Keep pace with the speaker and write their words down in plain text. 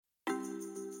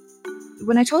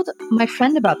when I told my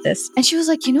friend about this, and she was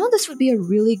like, this would be a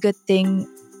really good thing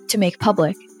to make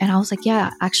public. And I was like, yeah,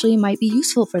 actually, it might be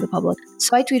useful for the public.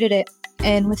 So I tweeted it,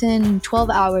 and within 12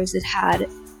 hours, it had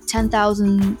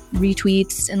 10,000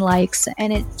 retweets and likes,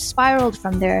 and it spiraled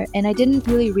from there. And I didn't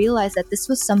really realize that this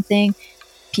was something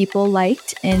people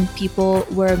liked and people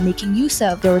were making use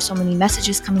of. There were so many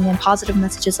messages coming in, positive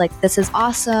messages like, this is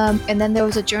awesome. And then there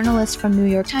was a journalist from New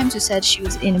York Times who said she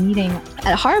was in a meeting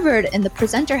at Harvard and the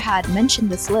presenter had mentioned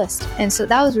this list. And so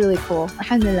that was really cool.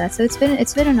 Alhamdulillah. So it's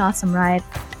been an awesome ride.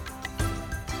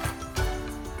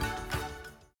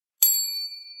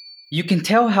 You can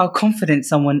tell how confident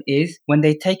someone is when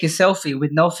they take a selfie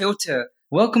with no filter.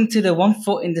 Welcome to the One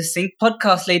Foot in the Sink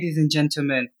podcast, ladies and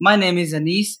gentlemen. My name is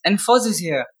Anis and Foz is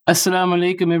here. Assalamu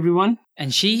alaikum, everyone.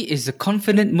 And she is a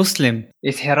confident Muslim.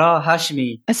 It's Heraa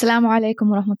Hashmi. Assalamu alaikum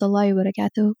wa rahmatullahi wa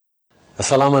barakatuh.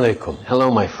 Assalamu alaikum.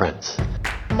 Hello, my friends.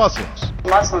 Muslim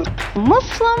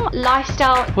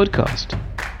lifestyle Podcast.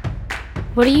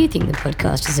 What do you think the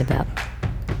podcast is about?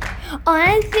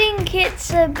 I think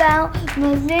it's about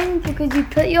Muslims because you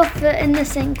put your foot in the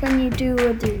sink when you do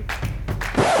wudu.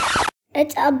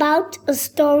 It's about a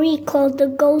story called The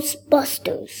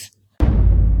Ghostbusters.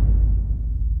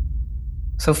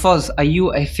 So Foz, are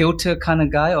you a filter kind of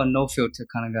guy or no filter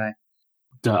kind of guy?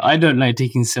 I don't like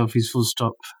taking selfies, full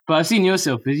stop. But I've seen your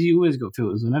selfies. You always got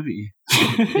filters on, haven't you?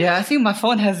 Yeah, I think my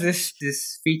phone has this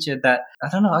feature that, I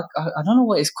don't know, I don't know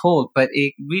what it's called, but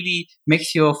it really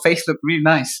makes your face look really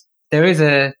nice. There is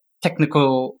a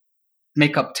technical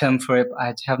makeup term for it, but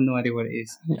I have no idea what it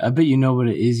is. I bet you know what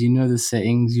it is. You know the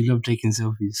settings. You love taking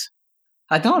selfies.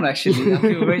 I don't actually. I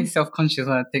feel very self-conscious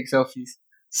when I take selfies.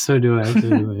 So do I.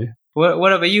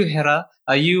 What about you, Heraa?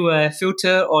 Are you a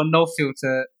filter or no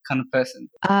filter kind of person?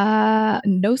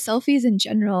 No selfies in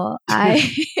general. I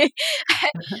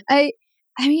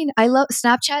mean, I love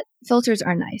Snapchat filters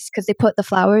are nice because they put the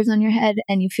flowers on your head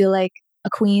and you feel like a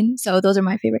queen. So those are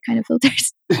my favorite kind of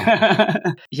filters.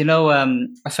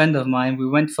 A friend of mine, we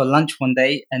went for lunch one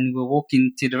day and we were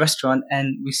walking to the restaurant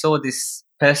and we saw this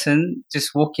person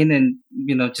just walking and,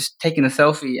 just taking a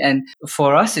selfie. And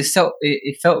for us, it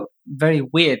felt very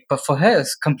weird, but for her,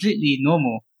 it's completely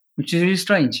normal, which is really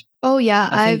strange. Oh, yeah.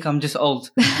 I think I'm just old.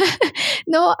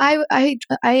 No,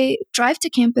 I drive to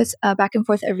campus back and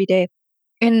forth every day.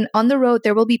 And on the road,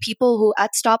 there will be people who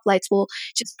at stoplights will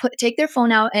just take their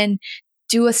phone out and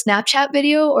do a Snapchat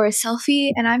video or a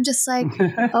selfie. And I'm just like,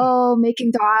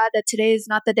 making dua that today is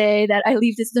not the day that I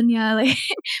leave this dunya. Like,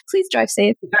 please drive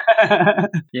safe.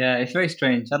 Yeah, it's very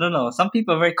strange. I don't know. Some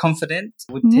people are very confident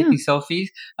with taking selfies.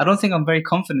 I don't think I'm very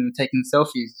confident with taking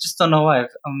selfies. Just don't know why.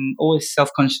 I'm always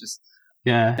self-conscious.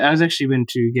 Yeah, I was actually went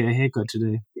to get a haircut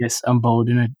today. Yes, I'm bold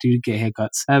and I do get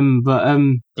haircuts.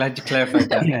 Glad you clarified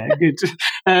that. Yeah, good.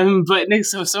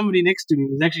 But somebody next to me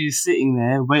was actually sitting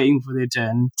there waiting for their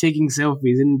turn, taking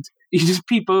selfies, and you just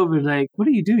peep over like, what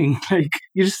are you doing? Like,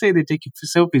 you just say they're taking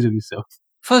selfies of yourself.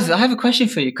 Fuzz, I have a question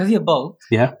for you because you're bald.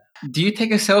 Yeah. Do you take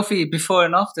a selfie before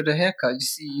and after the haircut? You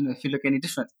see, if you look any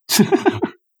different?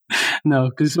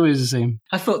 No, because it's always the same.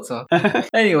 I thought so.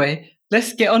 Anyway,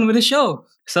 let's get on with the show.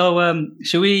 So,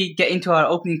 should we get into our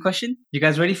opening question? You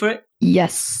guys ready for it?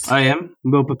 Yes. I am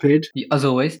well prepared. As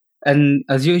always. And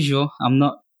as usual, I'm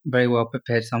not very well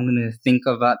prepared, so I'm going to think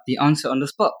about the answer on the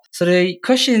spot. So the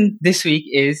question this week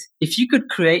is, if you could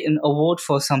create an award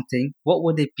for something, what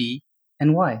would it be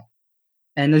and why?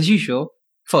 And as usual,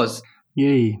 Foz.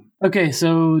 Yay. Okay,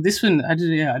 so this one, I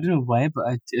don't know why, but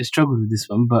I struggled with this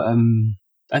one, but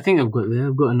I think I've got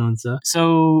an answer.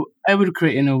 So I would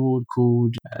create an award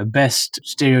called Best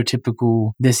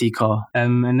Stereotypical Desi Car.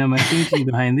 And now my thinking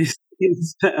behind this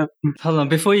is... Hold on,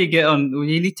 before you get on,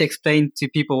 you need to explain to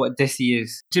people what Desi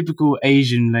is. Typical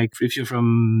Asian, like if you're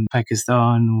from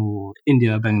Pakistan or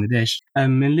India or Bangladesh,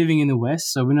 and living in the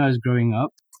West. So when I was growing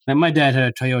up, like my dad had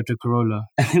a Toyota Corolla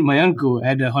and then my uncle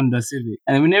had a Honda Civic.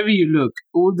 And whenever you look,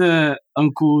 all the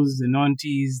uncles and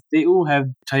aunties, they all have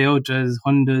Toyotas,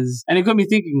 Hondas. And it got me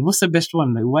thinking, what's the best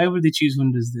one? Like, why would they choose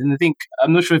Hondas? And I think,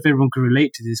 I'm not sure if everyone could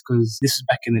relate to this because this was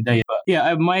back in the day. But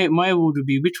yeah, my award would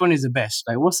be, which one is the best?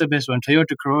 Like, what's the best one?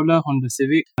 Toyota Corolla, Honda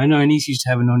Civic? I know Anis used to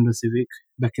have an Honda Civic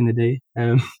back in the day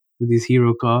with his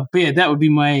hero car. But yeah, that would be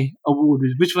my award.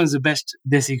 Which one's the best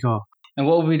Desi car? And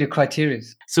what would be the criteria?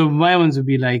 So my ones would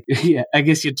be like, I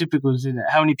guess your typical,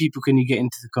 how many people can you get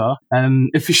into the car?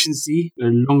 Efficiency,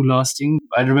 long lasting.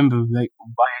 I remember like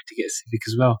why I had to get a Civic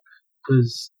as well.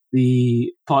 Because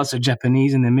the parts are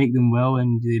Japanese and they make them well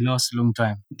and they last a long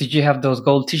time. Did you have those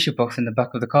gold tissue box in the back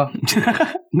of the car?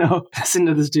 No, that's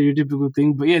another stereotypical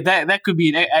thing. But yeah, that could be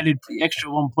an added extra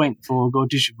 1 point for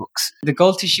gold tissue box. The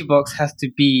gold tissue box has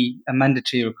to be a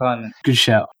mandatory requirement. Good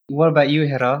shout. What about you,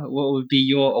 Heraa? What would be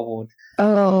your award?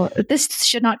 Oh, this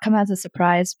should not come as a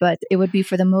surprise, but it would be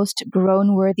for the most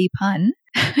groan-worthy pun.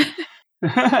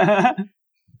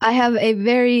 I have a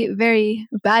very, very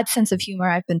bad sense of humor,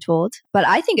 I've been told, but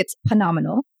I think it's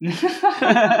phenomenal. I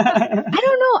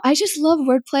don't know. I just love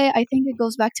wordplay. I think it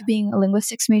goes back to being a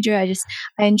linguistics major. I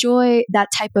enjoy that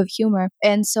type of humor.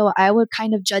 And so I would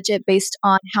kind of judge it based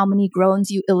on how many groans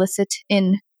you elicit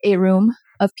in a room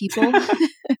of people.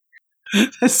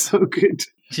 That's so good.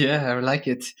 Yeah, I like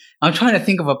it. I'm trying to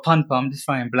think of a pun, but I'm just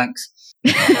finding blanks.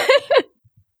 Yeah,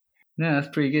 that's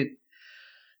pretty good.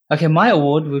 Okay, my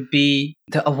award would be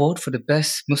the award for the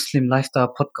best Muslim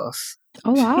lifestyle podcast.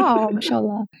 Oh, wow.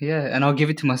 Mashallah. Yeah, and I'll give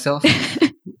it to myself.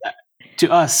 To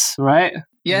us, right?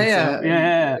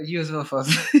 Yeah. You as well,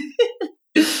 Faz.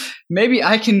 Maybe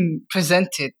I can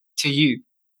present it to you.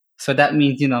 So that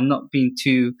means, I'm not being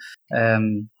too,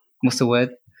 what's the word?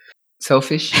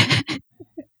 Selfish?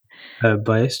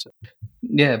 Biased.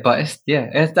 Yeah, biased.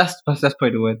 Yeah, that's probably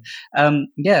the word.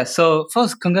 So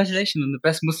Faz, congratulations on the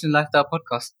best Muslim lifestyle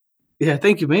podcast. Yeah,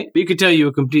 thank you, mate. But you could tell you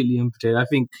were completely unprepared. I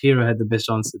think Heraa had the best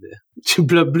answer there. She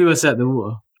blew us out the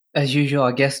water. As usual,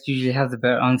 our guests usually have the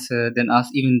better answer than us,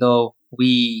 even though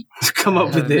we come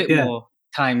up with a bit more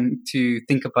time to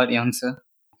think about the answer.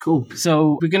 Cool.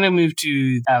 So we're going to move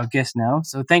to our guest now.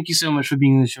 So thank you so much for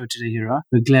being on the show today, Heraa.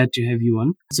 We're glad to have you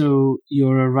on. So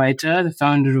you're a writer, the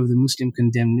founder of the Muslim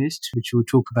Condemn list, which we'll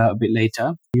talk about a bit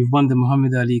later. You've won the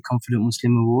Muhammad Ali Confident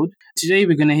Muslim Award. Today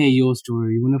we're going to hear your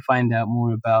story. We want to find out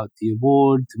more about the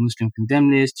award, the Muslim Condemn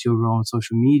list, your role on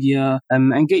social media,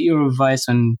 and get your advice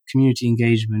on community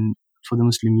engagement for the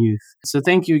Muslim youth. So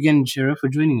thank you again, Heraa, for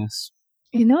joining us.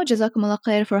 Jazakumullah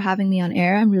khair for having me on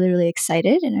air. I'm really, really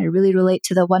excited, and I really relate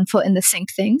to the 1 foot in the sink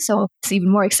thing, so it's even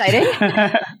more exciting.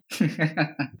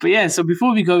 But yeah, so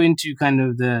before we go into kind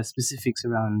of the specifics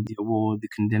around the award, the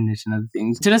condemnation, and other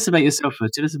things, tell us about yourself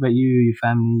first. Tell us about you, your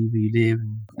family, where you live.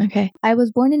 Okay. I was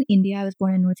born in India. I was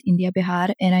born in North India,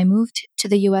 Bihar, and I moved to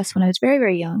the US when I was very,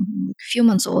 very young, like a few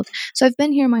months old. So I've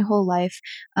been here my whole life.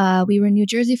 We were in New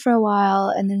Jersey for a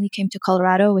while, and then we came to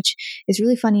Colorado, which is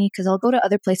really funny because I'll go to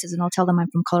other places and I'll tell them I'm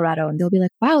from Colorado, and they'll be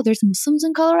like, wow, there's Muslims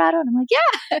in Colorado? And I'm like,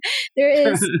 yeah, there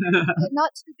is.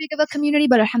 Not too big of a community,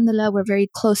 but alhamdulillah, we're very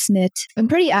close-knit and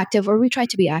pretty active, or we try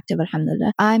to be active,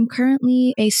 alhamdulillah. I'm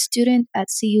currently a student at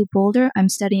CU Boulder. I'm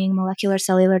studying molecular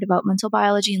cellular developmental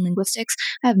biology and linguistics.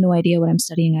 I have no idea what I'm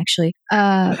studying, actually.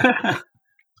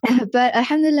 But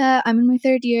alhamdulillah, I'm in my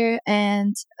third year,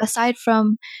 and aside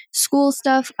from school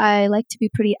stuff, I like to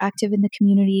be pretty active in the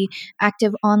community,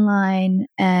 active online,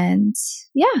 and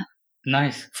yeah.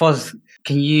 Nice. Foz,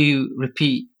 can you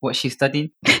repeat what she's studying?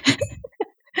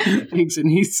 Thanks,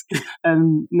 Anis.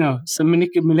 No, some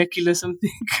molecular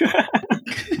something.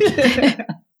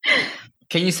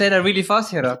 Can you say that really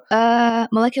fast, Heraa?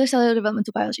 Molecular cellular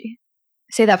developmental biology.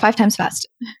 Say that 5 times fast.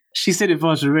 She said it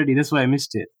fast already, that's why I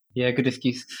missed it. Yeah, good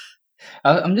excuse.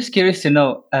 I'm just curious to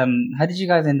know, how did you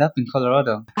guys end up in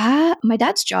Colorado? My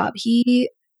dad's job.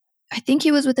 I think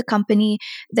he was with the company.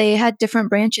 They had different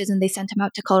branches and they sent him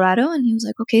out to Colorado, and he was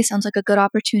like, okay, sounds like a good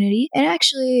opportunity. And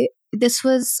actually, this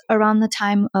was around the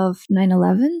time of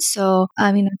 9/11. So,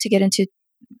 not to get into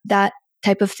that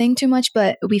type of thing too much,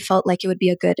 but we felt like it would be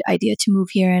a good idea to move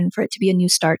here and for it to be a new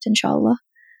start, inshallah.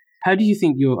 How do you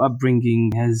think your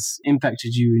upbringing has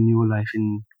impacted you in your life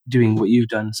in doing what you've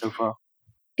done so far?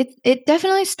 It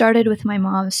definitely started with my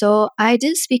mom. So I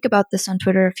did speak about this on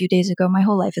Twitter a few days ago. My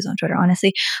whole life is on Twitter,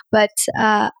 honestly. But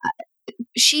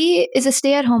she is a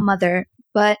stay-at-home mother,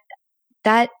 but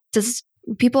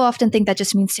people often think that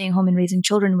just means staying home and raising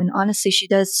children, when honestly she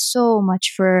does so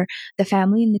much for the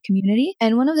family and the community.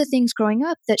 And one of the things growing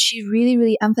up that she really,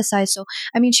 really emphasized,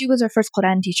 she was our first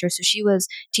Quran teacher, so she was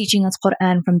teaching us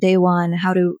Quran from day one,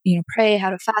 how to pray, how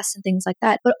to fast and things like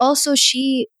that. But also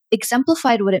she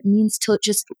exemplified what it means to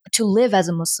live as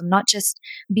a Muslim, not just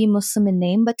be Muslim in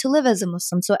name, but to live as a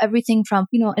Muslim. So everything from,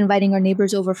 inviting our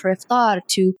neighbors over for iftar,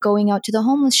 to going out to the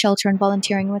homeless shelter and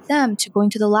volunteering with them, to going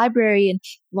to the library and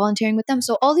volunteering with them.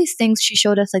 So all these things she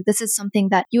showed us, like, this is something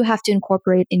that you have to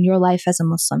incorporate in your life as a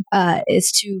Muslim, is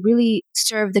to really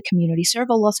serve the community, serve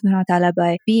Allah subhanahu wa ta'ala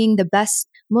by being the best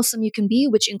Muslim you can be,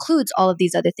 which includes all of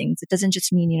these other things. It doesn't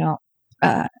just mean,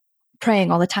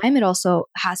 praying all the time. It also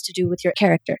has to do with your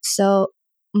character. So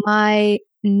my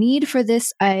need for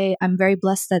this, I'm very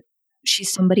blessed that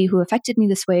she's somebody who affected me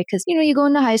this way. Because, you go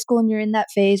into high school and you're in that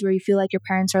phase where you feel like your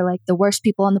parents are like the worst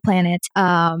people on the planet.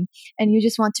 And you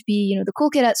just want to be, the cool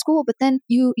kid at school. But then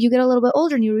you get a little bit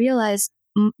older and you realize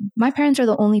my parents are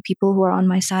the only people who are on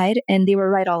my side, and they were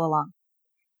right all along.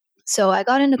 So I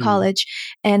got into college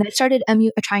and I started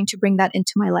trying to bring that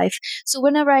into my life. So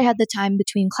whenever I had the time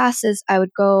between classes, I would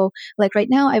go, like right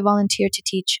now, I volunteer to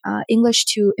teach English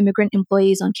to immigrant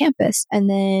employees on campus. And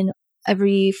then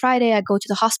every Friday, I go to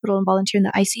the hospital and volunteer in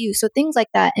the ICU. So things like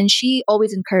that. And she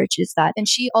always encourages that. And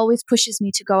she always pushes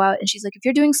me to go out. And she's like, if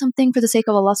you're doing something for the sake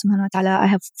of Allah subhanahu wa ta'ala, I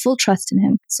have full trust in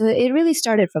him. So it really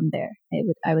started from there,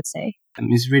 I would say.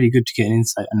 It's really good to get an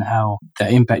insight on how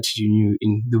that impacted you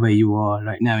in the way you are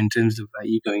right now in terms of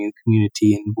you going in the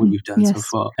community and what you've done so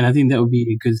far. And I think that would be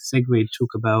a good segue to talk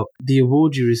about the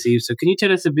award you received. So can you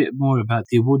tell us a bit more about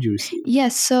the award you received?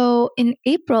 Yes. So in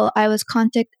April, I was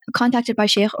contacted by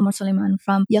Sheikh Omar Suleiman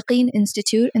from Yaqeen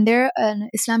Institute, and they're an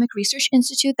Islamic research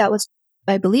institute that was,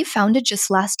 I believe, founded just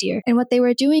last year. And what they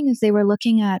were doing is they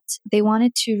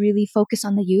wanted to really focus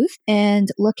on the youth and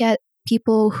look at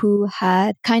people who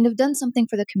had kind of done something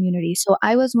for the community. So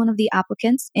I was one of the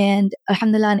applicants, and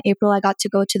alhamdulillah, in April, I got to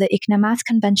go to the ICNA Mass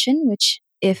Convention, which,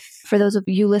 if for those of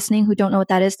you listening who don't know what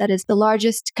that is the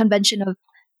largest convention of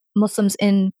Muslims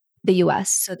in the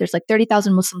US. So there's like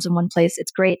 30,000 Muslims in one place.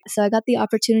 It's great. So I got the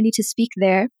opportunity to speak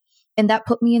there. And that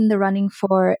put me in the running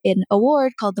for an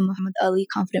award called the Muhammad Ali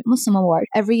Confident Muslim Award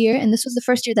every year. And this was the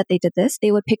first year that they did this.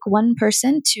 They would pick one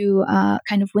person to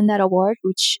kind of win that award,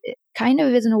 which kind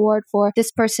of is an award for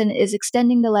this person is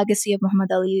extending the legacy of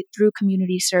Muhammad Ali through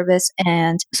community service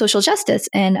and social justice.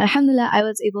 And alhamdulillah, I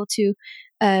was able to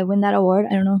win that award.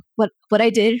 I don't know what I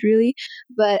did really,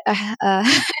 but I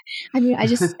mean, I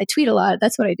tweet a lot.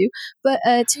 That's what I do. But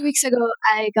 2 weeks ago,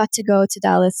 I got to go to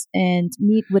Dallas and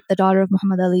meet with the daughter of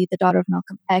Muhammad Ali, the daughter of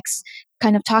Malcolm X,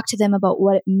 kind of talk to them about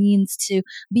what it means to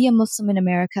be a Muslim in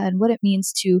America and what it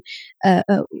means to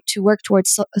work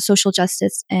towards social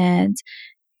justice. And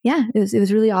yeah, it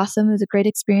was really awesome. It was a great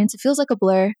experience. It feels like a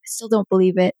blur. I still don't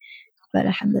believe it, but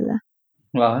alhamdulillah.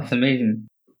 Wow, that's amazing.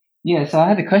 Yeah, so I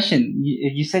had a question.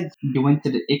 You said you went to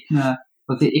the ICNA,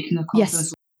 was the ICNA conference?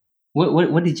 Yes.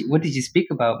 What did you speak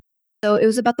about? So it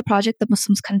was about the project, the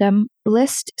Muslims Condemn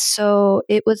list. So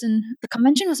the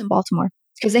convention was in Baltimore,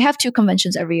 because they have two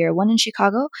conventions every year, one in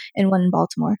Chicago and one in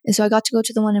Baltimore. And so I got to go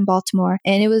to the one in Baltimore,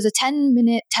 and it was a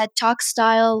 10-minute TED Talk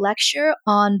style lecture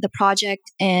on the project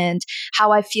and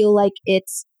how I feel like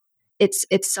it's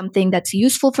something that's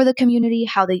useful for the community,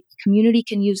 how the community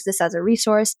can use this as a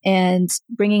resource, and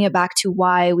bringing it back to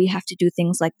why we have to do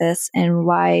things like this and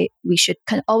why we should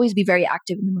always be very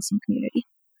active in the Muslim community.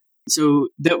 So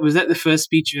was that the first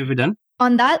speech you ever done?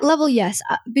 On that level, yes.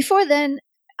 Before then,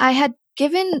 I had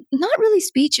given not really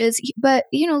speeches, but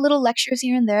little lectures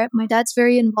here and there. My dad's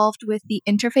very involved with the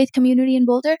interfaith community in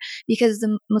Boulder because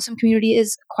the Muslim community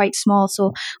is quite small.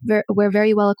 So we're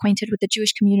very well acquainted with the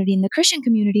Jewish community and the Christian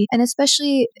community. And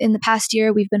especially in the past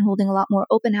year, we've been holding a lot more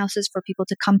open houses for people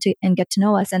to come to and get to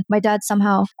know us. And my dad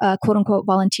somehow, quote unquote,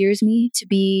 volunteers me to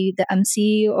be the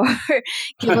MC or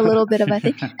give a little bit of a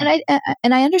thing.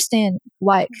 And I understand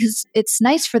why, because it's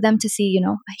nice for them to see,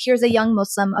 here's a young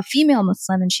Muslim, a female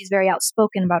Muslim, and she's very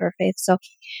outspoken about her faith. So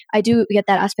I do get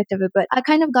that aspect of it, but I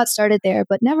kind of got started there,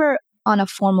 but never on a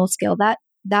formal scale. That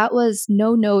was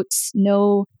no notes,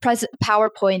 no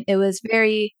PowerPoint. It was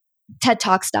very TED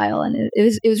Talk style, and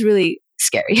it was really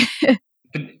scary.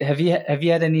 But have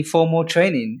you had any formal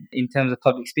training in terms of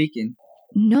public speaking?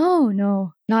 No,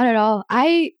 not at all.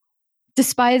 I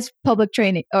despise public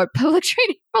speaking.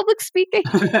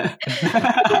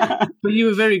 But you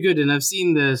were very good, and I've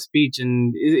seen the speech,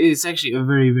 and it's actually a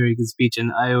very, very good speech,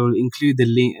 and I'll include the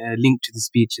link to the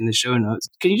speech in the show notes.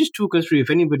 Can you just talk us through, if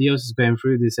anybody else is going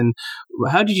through this, and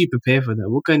how did you prepare for that?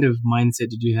 What kind of mindset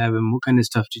did you have, and what kind of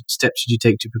steps did you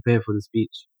take to prepare for the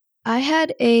speech? I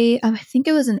had I think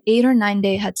it was an 8 or 9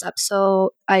 day heads up.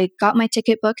 So I got my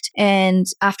ticket booked, and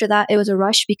after that it was a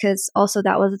rush because also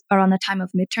that was around the time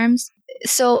of midterms.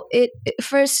 So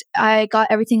first I got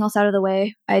everything else out of the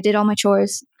way. I did all my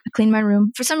chores. I cleaned my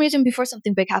room. For some reason, before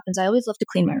something big happens, I always love to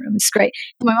clean my room. It's great.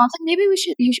 And my mom's like, maybe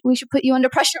we should put you under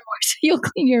pressure more so you'll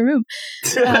clean your room.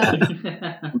 But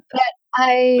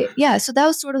so that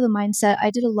was sort of the mindset. I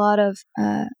did a lot of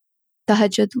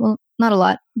tahajjud. Well, not a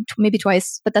lot, maybe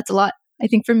twice, but that's a lot, I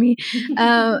think, for me.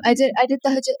 I did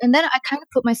tahajjud, and then I kind of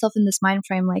put myself in this mind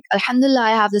frame, like, alhamdulillah,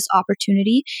 I have this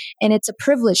opportunity, and it's a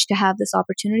privilege to have this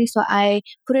opportunity. So I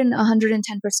put in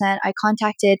 110%. I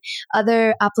contacted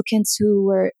other applicants who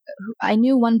were I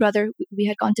knew one brother. We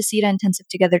had gone to Sira Intensive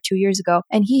together 2 years ago,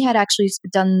 and he had actually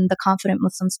done the Confident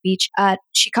Muslim speech in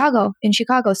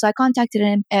Chicago. So I contacted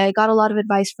him. I got a lot of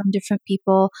advice from different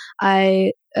people.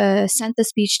 I sent the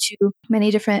speech to many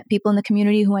different people in the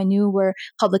community who I knew were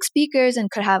public speakers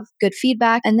and could have good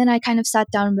feedback. And then I kind of sat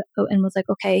down and was like,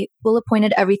 okay, bullet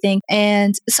pointed everything.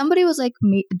 And somebody was like,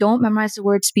 don't memorize the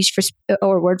word speech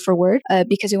or word for word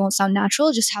because it won't sound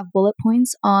natural. Just have bullet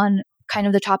points on kind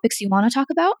of the topics you want to talk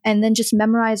about, and then just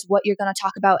memorize what you're going to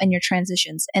talk about and your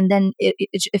transitions. And then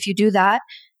if you do that,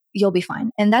 you'll be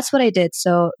fine. And that's what I did.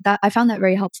 So that I found that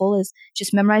very helpful, is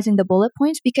just memorizing the bullet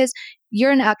points, because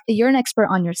you're an expert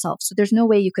on yourself. So there's no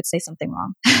way you could say something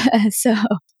wrong. So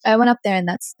I went up there, and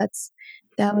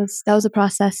that was a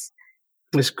process.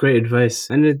 That's great advice.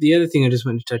 And the other thing I just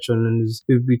wanted to touch on, and is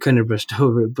we kind of brushed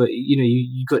over it, but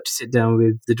you got to sit down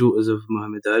with the daughters of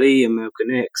Muhammad Ali and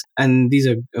Malcolm X, and these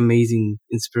are amazing,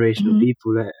 inspirational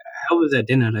people. Like, how was that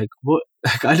dinner? Like, what?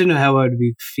 Like, I don't know how I would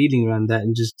be feeling around that.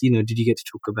 And just, did you get to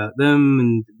talk about them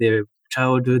and their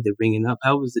childhood, their bringing up?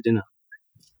 How was the dinner?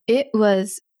 It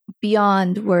was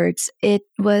beyond words. It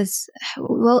was,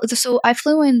 so I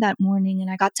flew in that morning, and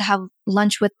I got to have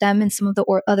lunch with them and some of the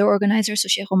other organizers. So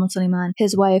Sheikh Omar Suleiman,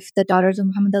 his wife, the daughters of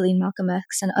Muhammad Ali and Malcolm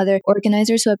X, and other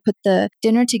organizers who had put the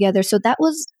dinner together. So that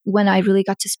was when I really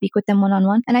got to speak with them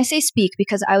one-on-one. And I say speak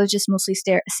because I was just mostly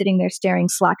sitting there staring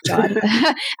slack-jawed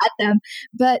at them.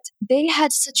 But they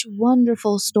had such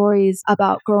wonderful stories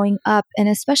about growing up, and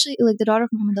especially like the daughter of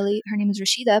Muhammad Ali, her name is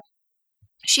Rashida.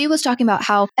 She was talking about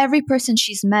how every person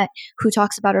she's met who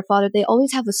talks about her father, they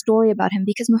always have a story about him,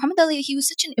 because Muhammad Ali, he was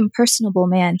such an impersonable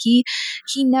man. He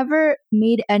never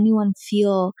made anyone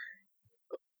feel,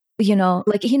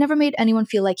 like he never made anyone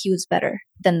feel like he was better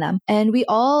than them. And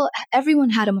everyone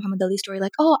had a Muhammad Ali story,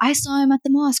 like, oh, I saw him at the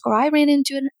mosque, or I ran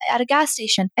into him at a gas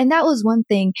station. And that was one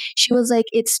thing. She was like,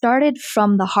 it started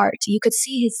from the heart. You could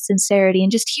see his sincerity,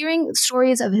 and just hearing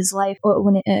stories of his life,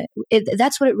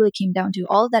 that's what it really came down to.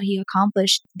 All that he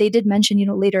accomplished. They did mention,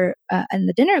 later in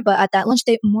the dinner, but at that lunch,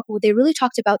 they really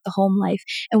talked about the home life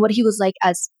and what he was like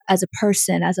as a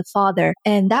person, as a father.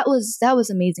 And that was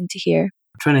amazing to hear.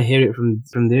 Trying to hear it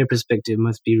from their perspective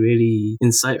must be really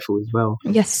insightful as well.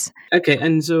 Yes. Okay,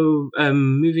 and so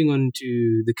moving on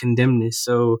to the Condemn list.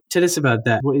 So tell us about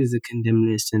that. What is the Condemn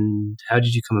list, and how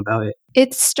did you come about it?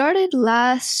 It started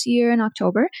last year in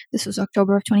October. This was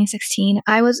October of 2016.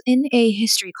 I was in a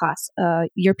history class,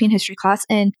 European history class,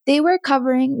 and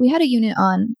we had a unit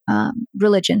on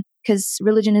religion, because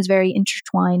religion is very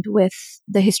intertwined with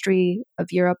the history of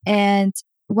Europe. And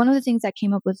one of the things that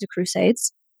came up was the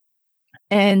Crusades.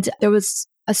 And there was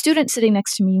a student sitting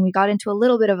next to me, and we got into a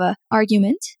little bit of an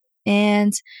argument.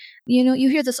 And, you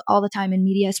hear this all the time in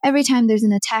media. Every time there's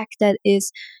an attack that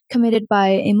is committed by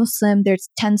a Muslim, there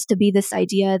tends to be this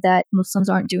idea that Muslims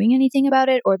aren't doing anything about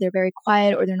it, or they're very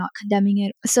quiet, or they're not condemning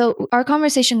it. So our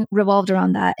conversation revolved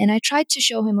around that. And I tried to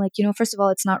show him, first of all,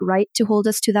 it's not right to hold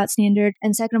us to that standard.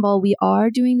 And second of all, we are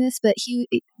doing this. But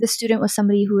the student was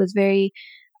somebody who was very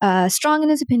strong in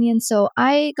his opinion. So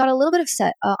I got a little bit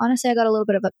upset. Honestly, I got a little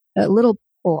bit of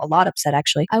a lot upset,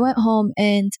 actually. I went home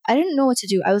and I didn't know what to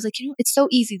do. I was like, it's so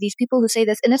easy. These people who say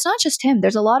this, and it's not just him.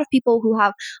 There's a lot of people who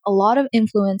have a lot of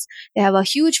influence. They have a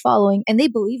huge following, and they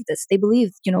believe this. They believe,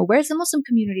 where's the Muslim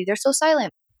community? They're so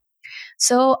silent.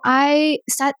 So I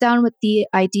sat down with the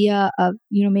idea of,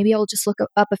 maybe I'll just look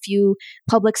up a few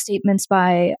public statements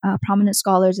by prominent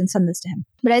scholars and send this to him.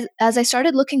 But as I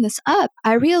started looking this up,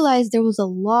 I realized there was a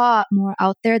lot more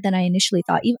out there than I initially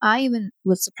thought. I even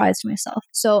was surprised myself.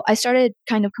 So I started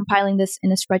kind of compiling this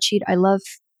in a spreadsheet. I love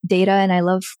data, and I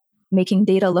love making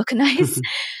data look nice.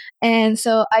 And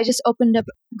so I just opened up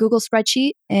Google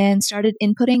spreadsheet and started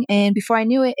inputting. And before I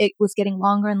knew it, it was getting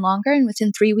longer and longer. And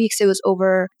within 3 weeks, it was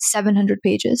over 700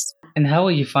 pages. And how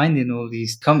are you finding all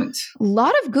these comments? A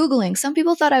lot of Googling. Some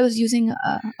people thought I was using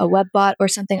a web bot or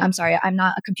something. I'm sorry, I'm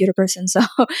not a computer person. So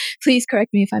please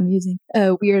correct me if I'm using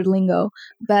weird lingo.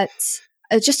 But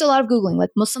just a lot of Googling,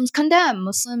 like Muslims condemn,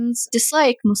 Muslims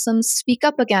dislike, Muslims speak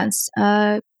up against,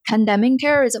 condemning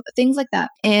terrorism, things like that.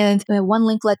 And one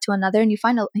link led to another, and you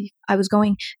find out, I was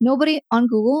going, nobody on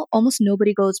Google, almost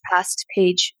nobody goes past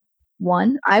page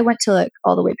 1. I went to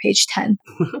all the way page 10.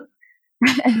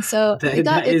 And so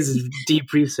that is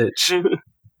deep research.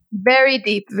 Very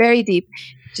deep, very deep.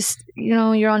 Just,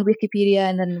 you're on Wikipedia,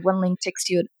 and then one link takes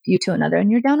you to another,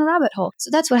 and you're down a rabbit hole. So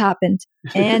that's what happened.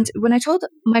 And when I told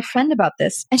my friend about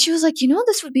this, and she was like,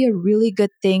 this would be a really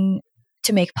good thing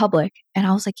to make public. And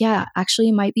I was like, yeah, actually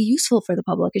it might be useful for the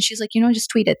public. And she's like, just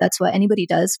tweet it. That's what anybody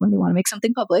does when they want to make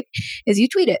something public, is you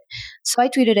tweet it. So I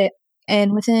tweeted it,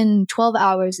 and within 12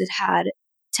 hours it had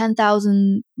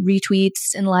 10,000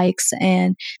 retweets and likes.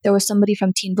 And there was somebody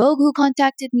from Teen Vogue who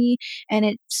contacted me, and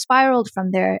it spiraled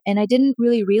from there. And I didn't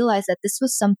really realize that this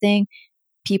was something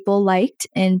people liked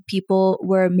and people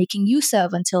were making use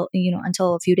of until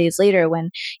a few days later, when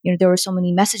there were so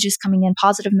many messages coming in,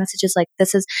 positive messages like,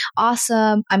 this is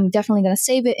awesome, I'm definitely going to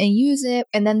save it and use it.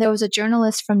 And then there was a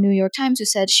journalist from New York Times who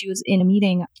said she was in a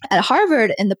meeting at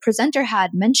Harvard and the presenter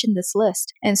had mentioned this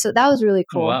list, and so that was really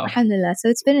cool. Wow. Alhamdulillah. So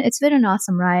it's been an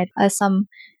awesome ride. Some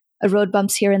road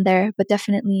bumps here and there, but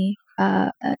definitely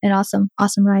an awesome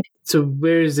ride. So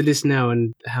where is the list now,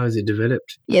 and how is it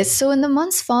developed? Yes, so in the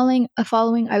months following,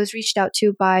 I was reached out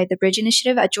to by the Bridge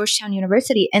Initiative at Georgetown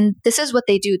University, and this is what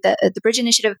they do. The Bridge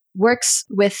Initiative works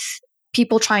with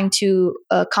people trying to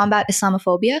combat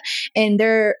Islamophobia, and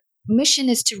their mission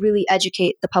is to really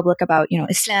educate the public about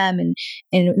Islam and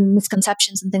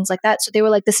misconceptions and things like that. So they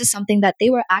were like, this is something that they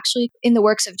were actually in the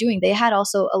works of doing. They had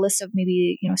also a list of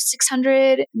maybe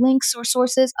 600 links or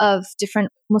sources of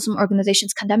different Muslim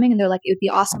organizations condemning, and they're like, it would be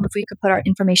awesome if we could put our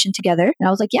information together. And I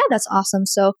was like, yeah, that's awesome.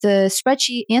 So the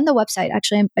spreadsheet and the website,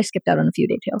 actually I skipped out on a few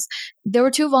details. There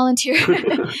were 2 volunteers.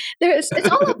 It's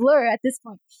all a blur at this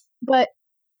point. But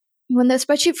when the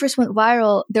spreadsheet first went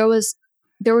viral, there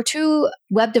were 2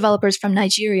 web developers from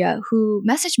Nigeria who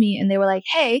messaged me, and they were like,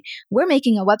 hey, we're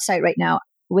making a website right now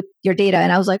with your data.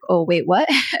 And I was like, oh, wait, what?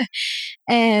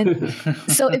 And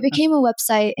so it became a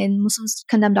website in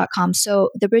muslimscondemn.com. So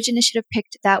the Bridge Initiative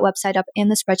picked that website up in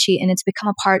the spreadsheet, and it's become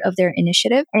a part of their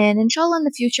initiative. And inshallah, in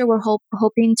the future, we're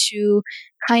hoping to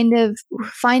kind of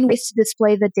find ways to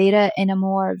display the data in a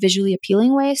more visually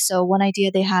appealing way. So one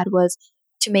idea they had was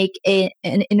to make an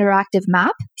interactive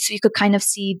map, so you could kind of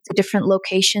see the different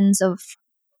locations of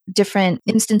different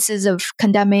instances of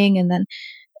condemning, and then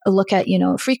look at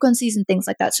frequencies and things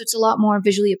like that. So it's a lot more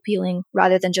visually appealing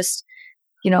rather than just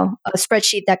a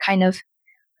spreadsheet that kind of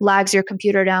lags your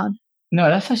computer down. No,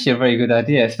 that's actually a very good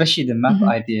idea, especially the map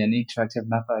idea, an interactive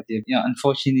map idea.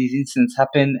 Unfortunately, these incidents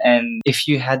happen, and if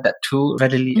you had that tool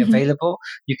readily available,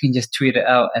 you can just tweet it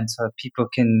out, and so people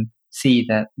can see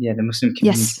that the Muslim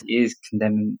community is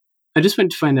condemning. I just want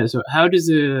to find out, so how do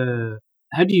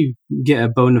you get a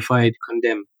bona fide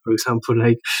condemn? For example,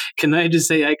 like, can I just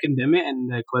say I condemn it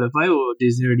and qualify, or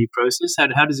is there any process?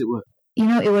 How does it work?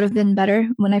 It would have been better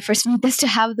when I first made this to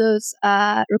have those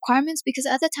requirements, because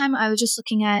at the time I was just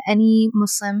looking at any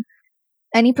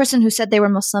person who said they were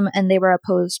Muslim and they were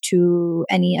opposed to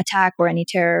any attack or any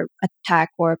terror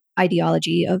attack or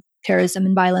ideology of terrorism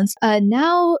and violence.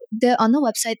 Now, on the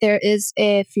website, there is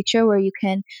a feature where you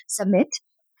can submit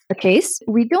a case.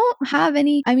 We don't have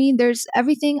any, there's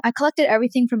everything. I collected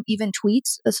everything from even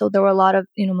tweets. So there were a lot of,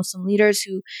 Muslim leaders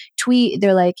who tweet,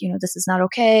 they're like, this is not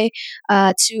okay,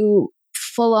 to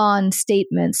full on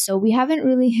statements. So we haven't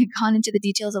really gone into the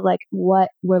details of like what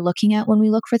we're looking at when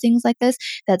we look for things like this.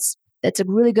 That's a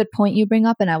really good point you bring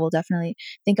up, and I will definitely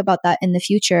think about that in the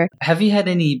future. Have you had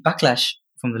any backlash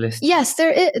from the list? Yes,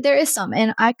 there is some.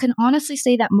 And I can honestly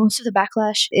say that most of the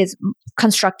backlash is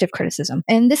constructive criticism.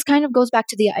 And this kind of goes back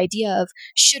to the idea of,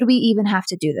 should we even have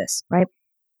to do this, right?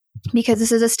 Because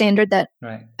this is a standard that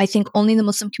I think only the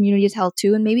Muslim community is held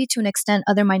to, and maybe to an extent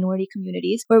other minority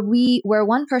communities, where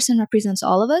one person represents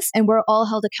all of us, and we're all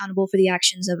held accountable for the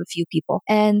actions of a few people.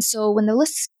 And so when the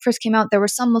list first came out, there were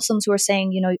some Muslims who were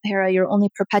saying, Heraa, you're only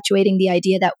perpetuating the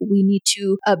idea that we need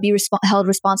to be held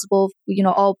responsible.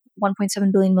 All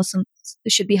 1.7 billion Muslims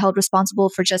should be held responsible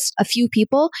for just a few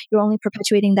people. You're only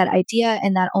perpetuating that idea,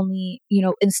 and that only,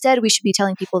 instead we should be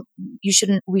telling people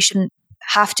we shouldn't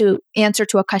have to answer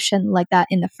to a question like that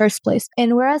in the first place.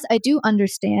 And whereas I do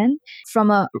understand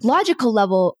from a logical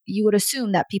level, you would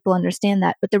assume that people understand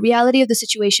that. But the reality of the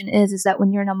situation is that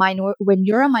when you're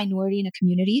a minority in a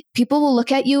community, people will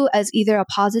look at you as either a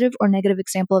positive or negative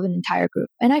example of an entire group.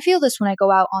 And I feel this when I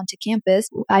go out onto campus.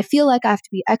 I feel like I have to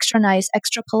be extra nice,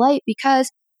 extra polite,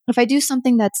 because if I do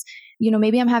something that's,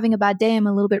 maybe I'm having a bad day, I'm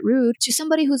a little bit rude to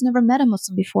somebody who's never met a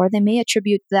Muslim before, they may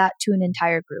attribute that to an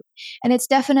entire group. And it's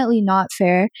definitely not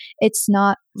fair. It's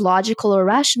not logical or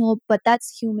rational, but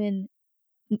that's human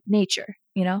nature.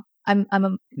 I'm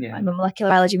a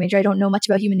molecular biology major. I don't know much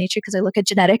about human nature because I look at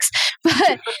genetics,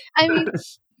 but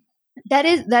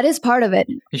that is part of it.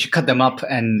 You should cut them up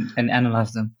and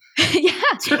analyze them. Yeah.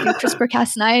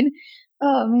 CRISPR-Cas9.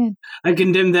 Oh man. I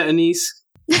condemn that, Anise.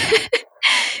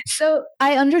 So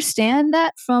I understand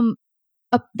that from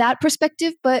that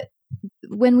perspective, but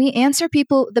when we answer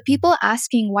the people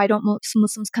asking why don't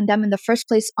Muslims condemn in the first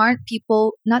place aren't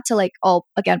people, not to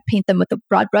paint them with a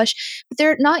broad brush, but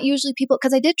they're not usually people,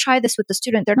 because I did try this with the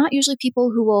student, they're not usually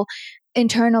people who will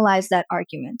internalize that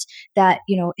argument that,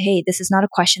 hey, this is not a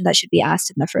question that should be asked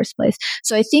in the first place.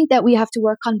 So I think that we have to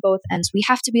work on both ends. We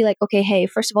have to be like, okay, hey,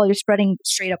 first of all, you're spreading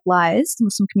straight up lies. The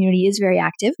Muslim community is very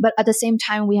active, but at the same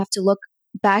time, we have to look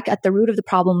back at the root of the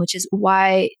problem, which is,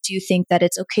 why do you think that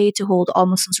it's okay to hold all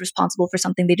Muslims responsible for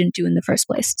something they didn't do in the first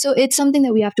place? So it's something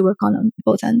that we have to work on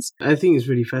both ends. I think it's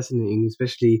really fascinating,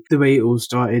 especially the way it all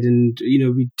started. And,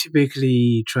 we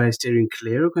typically try steering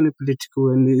clear of kind of political,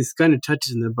 and this kind of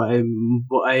touches on that. But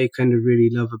what I kind of really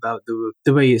love about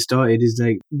the way it started is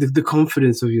like the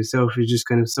confidence of yourself is just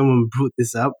kind of, someone brought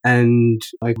this up and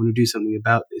I want to do something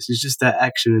about this. It's just that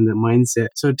action and that mindset.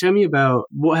 So tell me about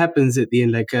what happens at the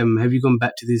end. Like, have you gone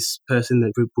back to this person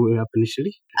that brought it up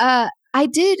initially? I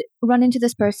did run into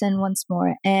this person once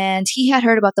more, and he had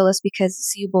heard about the list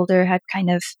because CU Boulder had kind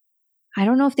of, I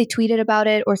don't know if they tweeted about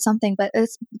it or something, but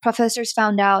professors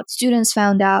found out, students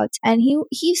found out, and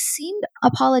he seemed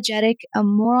apologetic,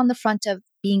 more on the front of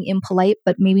being impolite,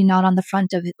 but maybe not on the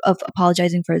front of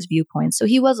apologizing for his viewpoints. So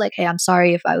he was like, hey, I'm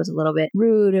sorry if I was a little bit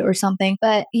rude or something,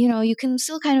 but you can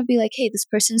still kind of be like, hey, this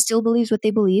person still believes what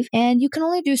they believe, and you can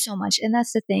only do so much. And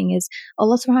that's the thing, is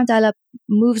Allah subhanahu wa ta'ala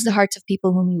moves the hearts of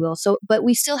people whom he will. So, but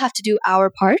we still have to do our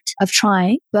part of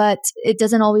trying, but it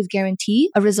doesn't always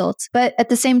guarantee a result. But at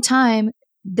the same time,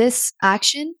 this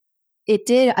action,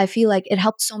 I feel like it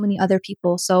helped so many other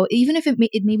people. So even if it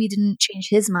maybe didn't change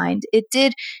his mind, it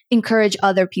did encourage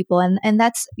other people. And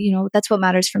that's, that's what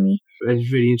matters for me.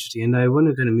 It's really interesting. And I want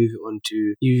to kind of move it on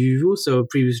to, you've also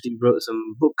previously wrote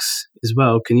some books as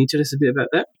well. Can you tell us a bit about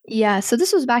that? Yeah. So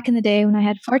this was back in the day when I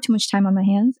had far too much time on my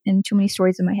hands and too many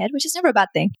stories in my head, which is never a bad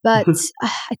thing. But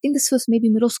I think this was maybe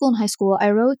middle school and high school.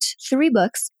 I wrote 3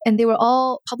 books, and they were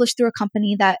all published through a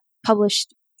company that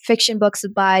published fiction books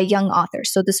by young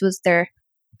authors. So this was their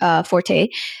forte.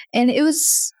 And it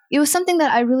was something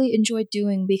that I really enjoyed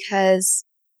doing, because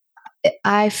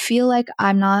I feel like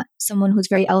I'm not someone who's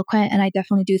very eloquent, and I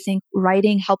definitely do think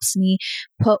writing helps me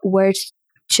put words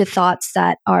to thoughts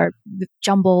that are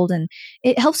jumbled, and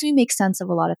it helps me make sense of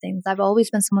a lot of things. I've always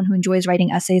been someone who enjoys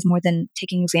writing essays more than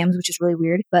taking exams, which is really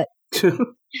weird, but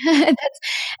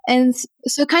and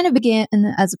so it kind of began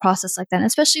as a process like that. And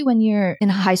especially when you're in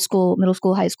high school, middle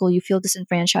school, high school, you feel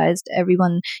disenfranchised.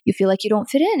 You feel like you don't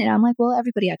fit in. And I'm like, well,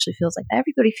 everybody actually feels like that.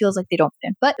 Everybody feels like they don't fit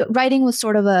in. But writing was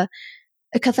sort of a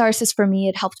catharsis for me.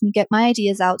 It helped me get my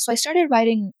ideas out. So I started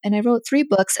writing, and I wrote 3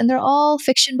 books, and they're all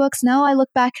fiction books. Now I look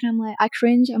back and I'm like, I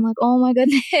cringe. I'm like, oh my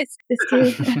goodness, this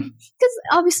kid. Because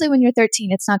obviously when you're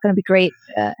 13, it's not going to be great,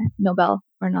 Nobel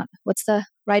or not. What's the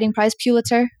writing prize?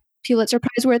 Pulitzer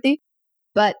Prize worthy.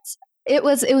 But it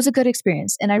was a good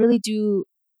experience. And I really do,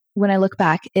 when I look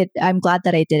back, I'm glad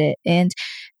that I did it. And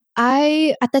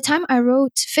at the time, I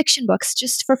wrote fiction books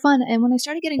just for fun. And when I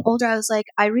started getting older, I was like,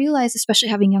 I realized, especially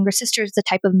having younger sisters, the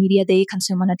type of media they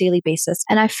consume on a daily basis.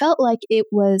 And I felt like it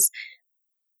would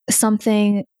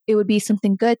be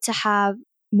something good to have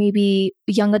maybe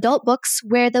young adult books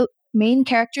where the main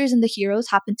characters and the heroes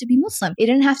happen to be Muslim. It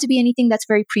didn't have to be anything that's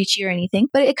very preachy or anything,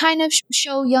 but it kind of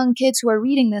show young kids who are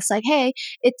reading this, like, hey,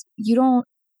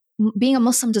 being a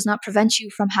Muslim does not prevent you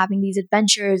from having these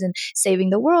adventures and saving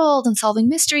the world and solving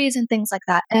mysteries and things like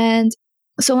that. And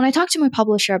so when I talked to my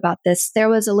publisher about this, there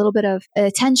was a little bit of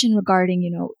attention regarding,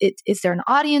 is there an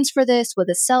audience for this? Will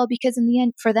this sell? Because in the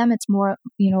end, for them, it's more,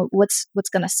 what's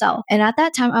going to sell. And at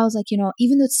that time, I was like,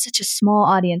 even though it's such a small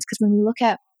audience, because when we look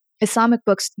at Islamic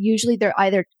books, usually they're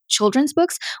either children's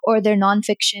books or they're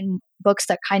nonfiction books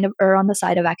that kind of err on the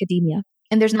side of academia.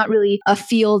 And there's not really a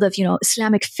field of,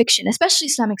 Islamic fiction, especially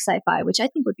Islamic sci-fi, which I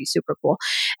think would be super cool.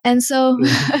 And so,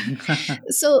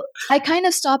 so I kind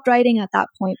of stopped writing at that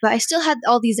point, but I still had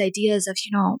all these ideas of,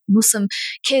 Muslim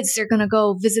kids, they're going to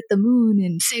go visit the moon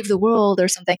and save the world or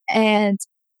something. And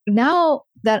now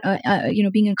that,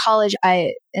 being in college,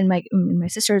 my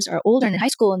sisters are older and in high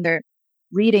school, and they're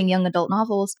reading young adult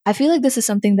novels, I feel like this is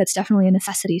something that's definitely a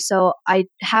necessity. So I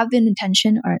have an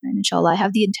intention, or inshallah, I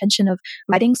have the intention of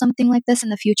writing something like this in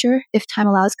the future, if time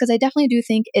allows, because I definitely do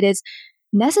think it is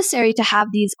necessary to have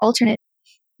these alternative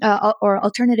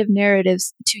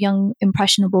narratives to young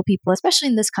impressionable people, especially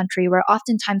in this country, where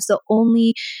oftentimes the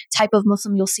only type of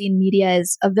Muslim you'll see in media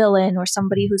is a villain or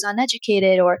somebody who's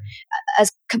uneducated, or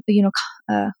as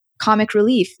comic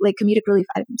relief, like comedic relief.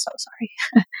 I'm so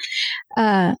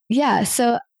sorry.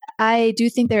 So I do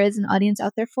think there is an audience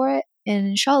out there for it. And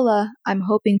inshallah, I'm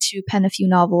hoping to pen a few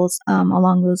novels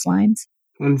along those lines.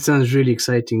 And it sounds really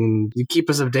exciting, and you keep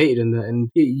us updated on that. And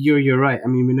you're right. I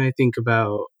mean, when I think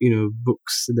about,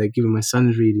 books that even my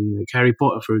son's reading, like Harry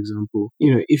Potter, for example,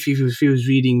 if he was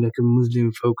reading like a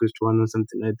Muslim focused one or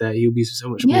something like that, he'll be so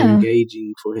much more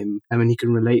engaging for him. I mean, he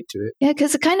can relate to it. Yeah,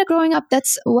 because kind of growing up,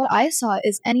 that's what I saw,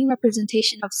 is any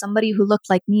representation of somebody who looked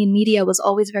like me in media was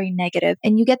always very negative.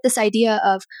 And you get this idea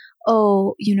of,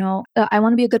 oh, I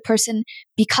want to be a good person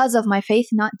because of my faith,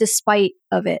 not despite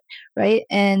of it, right?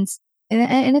 And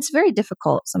it's very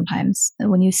difficult sometimes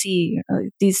when you see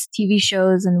these TV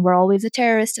shows and we're always a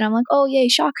terrorist, and I'm like, oh yay,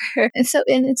 shocker. And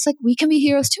it's like, we can be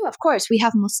heroes too. Of course, we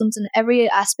have Muslims in every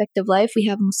aspect of life. We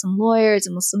have Muslim lawyers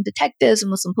and Muslim detectives and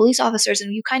Muslim police officers,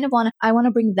 and I want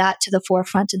to bring that to the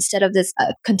forefront instead of this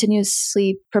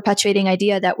continuously perpetuating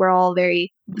idea that we're all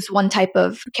this one type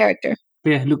of character.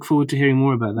 Yeah, look forward to hearing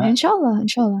more about that.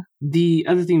 Inshallah. The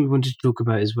other thing we wanted to talk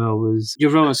about as well was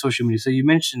your role on social media. So you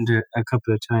mentioned a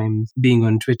couple of times being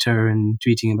on Twitter and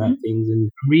tweeting about things, and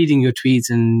reading your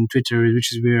tweets and Twitter,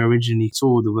 which is where I originally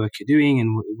saw the work you're doing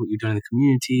and what you've done in the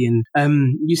community. And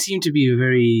you seem to be a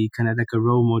very kind of like a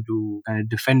role model, kind of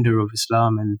defender of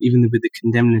Islam, and even with the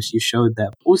condemnness you showed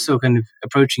that, also kind of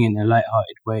approaching it in a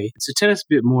lighthearted way. So tell us a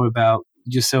bit more about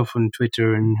yourself on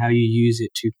Twitter and how you use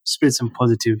it to spread some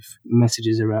positive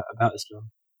messages about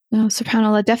Islam. No,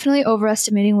 subhanAllah, definitely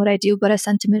overestimating what I do, but a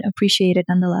sentiment appreciated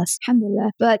nonetheless. Alhamdulillah.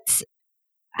 But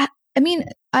I mean,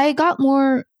 I got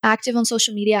more active on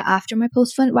social media after my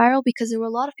post went viral because there were a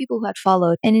lot of people who had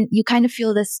followed, and you kind of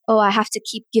feel this, oh, I have to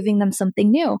keep giving them something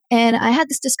new. And I had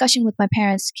this discussion with my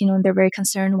parents, and they're very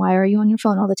concerned. Why are you on your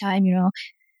phone all the time?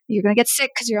 You're going to get sick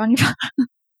because you're on your phone.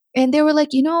 And they were like,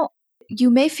 you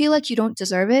may feel like you don't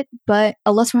deserve it, but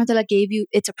Allah subhanahu wa ta'ala gave you,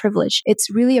 it's a privilege. It's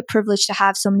really a privilege to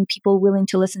have so many people willing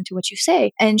to listen to what you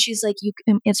say. And she's like,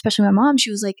 especially my mom,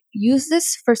 she was like, use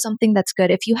this for something that's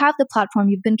good. If you have the platform,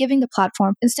 you've been giving the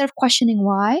platform, instead of questioning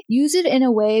why, use it in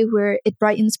a way where it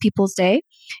brightens people's day.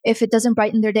 If it doesn't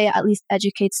brighten their day, at least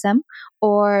educates them,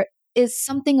 or is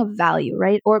something of value,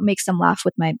 right? Or it makes them laugh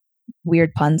with my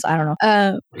weird puns. I don't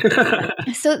know.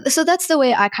 So that's the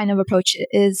way I kind of approach it,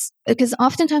 is because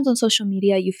oftentimes on social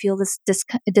media, you feel this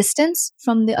distance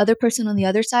from the other person on the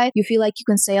other side. You feel like you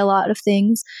can say a lot of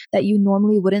things that you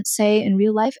normally wouldn't say in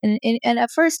real life. And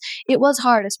at first it was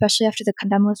hard, especially after the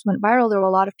condemn list went viral. There were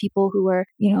a lot of people who were,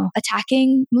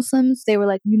 attacking Muslims. They were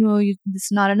like, this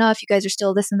is not enough. You guys are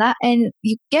still this and that. And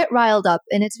you get riled up,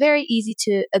 and it's very easy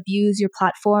to abuse your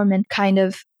platform and kind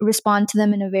of respond to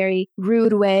them in a very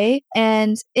rude way.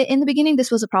 And in the beginning, this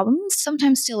was a problem.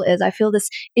 Sometimes still is. I feel this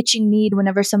itching need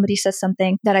whenever somebody says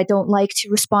something that I don't like to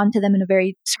respond to them in a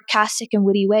very sarcastic and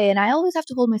witty way. And I always have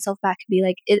to hold myself back and be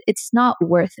like, it's not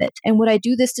worth it. And would I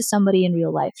do this to somebody in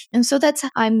real life? And so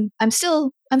I'm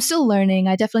still learning.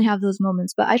 I definitely have those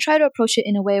moments, but I try to approach it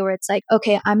in a way where it's like,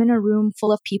 okay, I'm in a room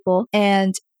full of people,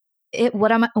 and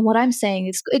what I'm saying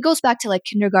is, it goes back to like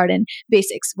kindergarten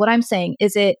basics. What I'm saying,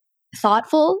 is it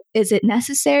thoughtful? Is it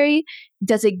necessary?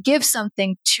 Does it give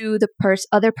something to the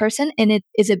other person? And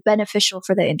is it beneficial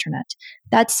for the internet?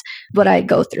 That's what I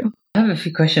go through. I have a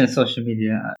few questions on social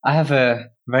media. I have a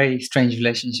very strange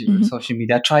relationship with social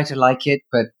media. I try to like it,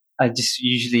 but I just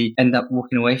usually end up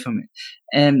walking away from it.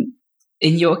 And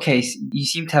in your case, you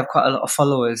seem to have quite a lot of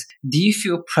followers. Do you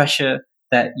feel pressure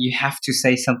that you have to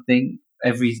say something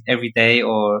every day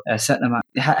or a certain amount?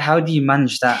 How do you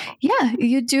manage that? Yeah,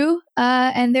 you do.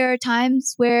 And there are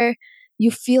times where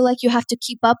you feel like you have to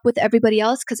keep up with everybody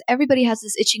else because everybody has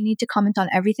this itching need to comment on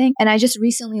everything. And I just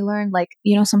recently learned, like,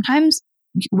 sometimes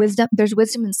there's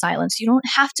wisdom in silence. You don't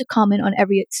have to comment on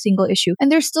every single issue.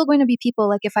 And there's still going to be people,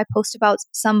 like if I post about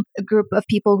some group of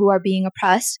people who are being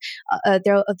oppressed,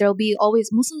 there'll be always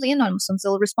Muslims and non-Muslims.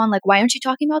 They'll respond like, why aren't you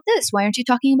talking about this? Why aren't you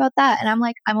talking about that? And I'm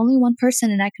like, I'm only one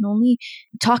person and I can only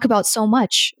talk about so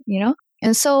much,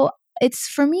 And so it's,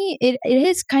 for me, it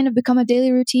has kind of become a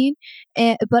daily routine,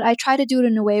 but I try to do it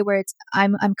in a way where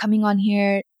I'm coming on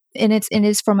here, and it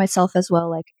is for myself as well.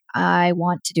 Like, I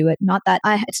want to do it.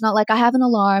 It's not like I have an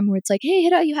alarm where it's like, hey,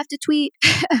 Heraa, you have to tweet.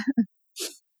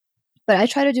 But I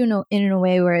try to do it in a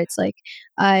way where it's like,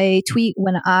 I tweet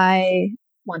when I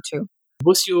want to.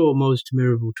 What's your most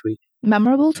memorable tweet?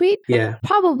 Memorable tweet? Yeah.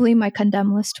 Probably my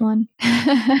condemn list one.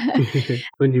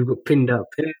 When you got pinned up.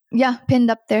 Yeah,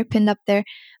 pinned up there.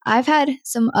 I've had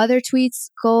some other tweets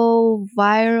go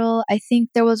viral. I think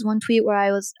there was one tweet where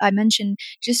I mentioned,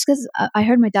 just because I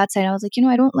heard my dad say it, I was like,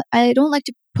 I don't like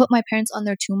to put my parents on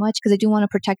there too much because I do want to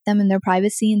protect them and their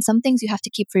privacy. And some things you have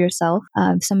to keep for yourself,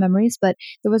 some memories. But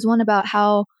there was one about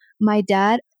how my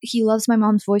dad, he loves my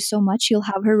mom's voice so much, he'll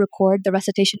have her record the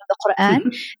recitation of the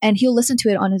Quran and he'll listen to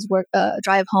it on his work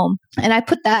drive home. And I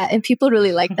put that and people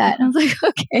really like that. And I was like,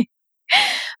 okay.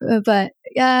 But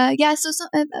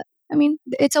I mean,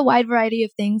 it's a wide variety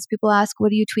of things. People ask, what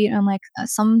do you tweet? And I'm like,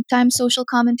 sometimes social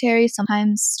commentary,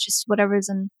 sometimes just whatever's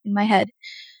in my head.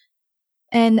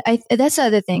 And that's the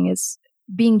other thing is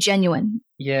being genuine.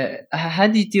 Yeah. How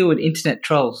do you deal with internet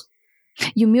trolls?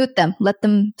 You mute them, let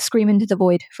them scream into the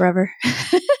void forever.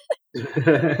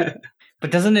 But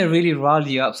doesn't it really rile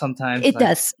you up sometimes? It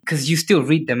does. Because you still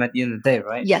read them at the end of the day,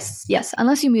 right? Yes.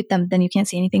 Unless you mute them, then you can't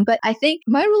see anything. But I think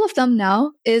my rule of thumb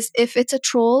now is if it's a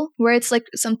troll where it's like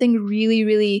something really,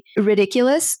 really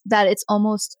ridiculous that it's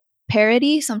almost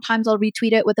parody, sometimes I'll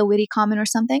retweet it with a witty comment or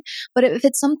something. But if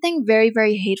it's something very,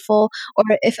 very hateful, or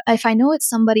if I know it's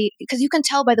somebody, because you can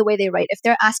tell by the way they write, if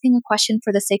they're asking a question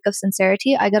for the sake of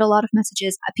sincerity, I get a lot of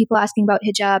messages, people asking about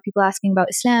hijab, people asking about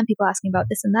Islam, people asking about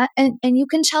this and that. And you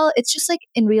can tell, it's just like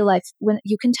in real life, when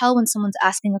you can tell when someone's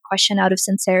asking a question out of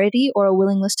sincerity or a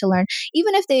willingness to learn,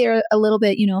 even if they are a little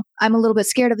bit, I'm a little bit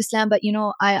scared of Islam, but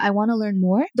I want to learn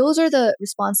more. Those are the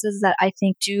responses that I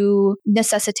think do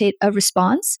necessitate a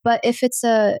response. But if it's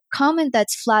a comment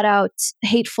that's flat out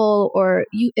hateful, or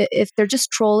if they're just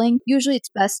trolling, usually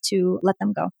it's best to let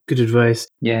them go. Good advice.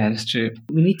 Yeah, that's true.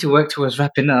 We need to work towards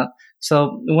wrapping up.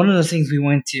 So one of the things we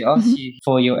wanted to ask you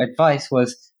for your advice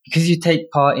was, because you take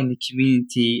part in the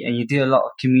community and you do a lot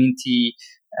of community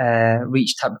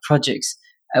reach type of projects,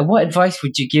 what advice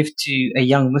would you give to a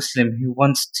young Muslim who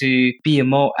wants to be a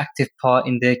more active part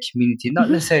in their community?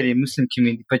 Not necessarily a Muslim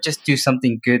community, but just do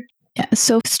something good. Yeah,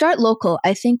 so start local.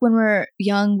 I think when we're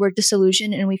young, we're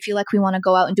disillusioned and we feel like we want to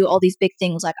go out and do all these big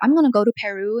things. Like, I'm going to go to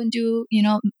Peru and do,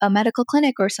 a medical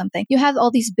clinic or something. You have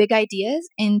all these big ideas,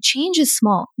 and change is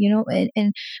small,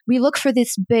 and we look for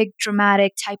this big,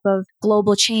 dramatic type of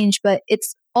global change, but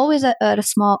it's always at a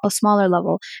smaller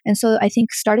level. And so I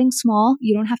think starting small,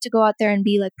 you don't have to go out there and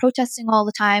be like protesting all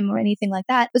the time or anything like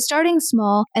that, but starting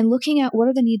small and looking at what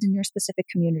are the needs in your specific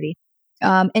community.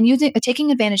 And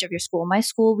taking advantage of your school. My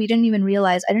school, I didn't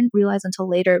realize until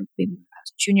later, maybe I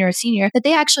was junior or senior, that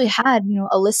they actually had,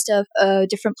 a list of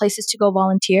different places to go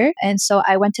volunteer. And so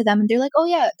I went to them and they're like, oh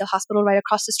yeah, the hospital right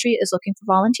across the street is looking for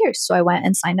volunteers. So I went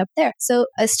and signed up there. So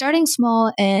starting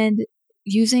small and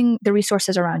using the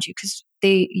resources around you, because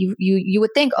you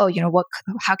would think, oh,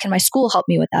 how can my school help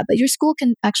me with that? But your school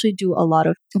can actually do a lot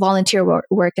of volunteer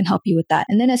work and help you with that.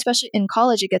 And then especially in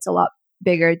college, it gets a lot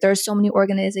bigger. There are so many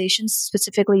organizations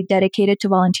specifically dedicated to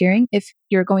volunteering if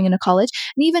you're going into college.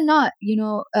 And even not,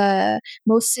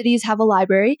 most cities have a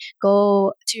library.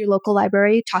 Go to your local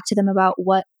library, talk to them about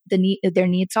what their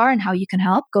needs are and how you can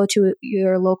help. Go to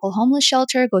your local homeless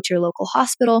shelter, go to your local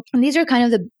hospital. And these are kind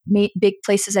of the big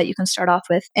places that you can start off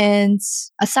with. And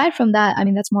aside from that, I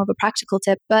mean, that's more of a practical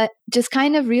tip, but just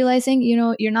kind of realizing,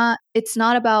 it's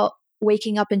not about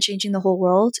waking up and changing the whole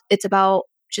world. It's about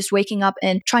just waking up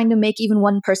and trying to make even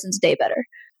one person's day better.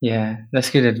 Yeah, that's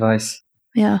good advice.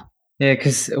 Yeah. Yeah,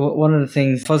 because one of the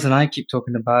things Faz and I keep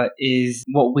talking about is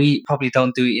what we probably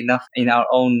don't do enough in our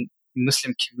own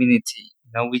Muslim community.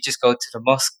 We just go to the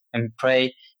mosque and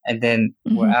pray and then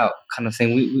we're out kind of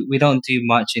thing. We don't do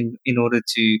much in order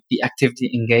to be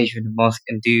actively engaged with the mosque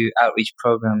and do outreach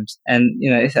programs. And,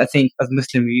 I think as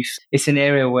Muslim youth, it's an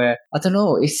area where, I don't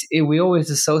know, we always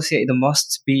associate the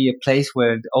mosque to be a place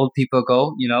where the old people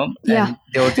go, and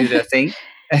they'll do their thing.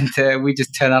 And we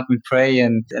just turn up and pray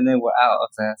and then we're out of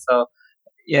there. So,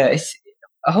 yeah, it's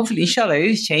hopefully, inshallah,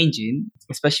 it is changing,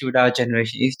 especially with our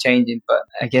generation, it is changing. But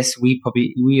I guess we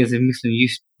as a Muslim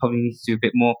youth probably need to do a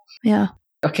bit more. Yeah.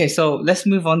 Okay, so let's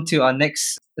move on to our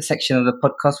next section of the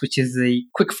podcast, which is the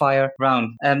quickfire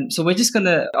round. So we're just going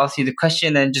to ask you the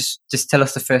question and just tell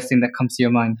us the first thing that comes to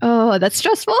your mind. Oh, that's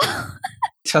stressful.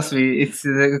 Trust me,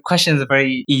 the questions are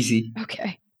very easy.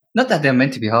 Okay. Not that they're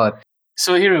meant to be hard.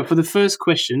 So, Heraa, for the first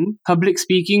question, public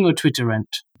speaking or Twitter rant?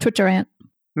 Twitter rant.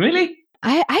 Really?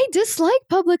 I dislike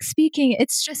public speaking. It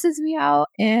stresses me out.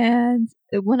 And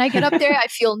when I get up there, I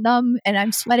feel numb and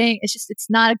I'm sweating. It's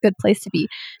not a good place to be.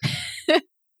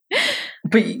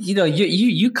 But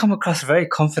you come across very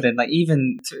confident. Like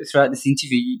even throughout this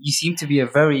interview, you seem to be a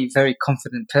very, very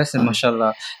confident person,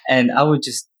 mashallah. And I would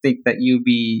just think that you'd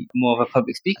be more of a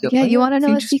public speaker. Yeah, you want to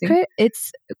know a secret?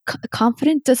 It's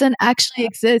confident doesn't actually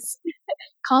exist.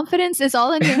 Confidence is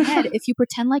all in your head. If you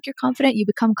pretend like you're confident, you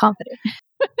become confident.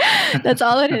 That's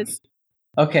all it is.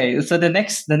 Okay, so the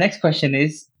next question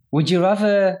is, Would you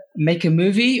rather make a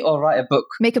movie or write a book?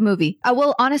 Make a movie.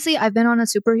 Well, honestly, I've been on a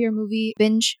superhero movie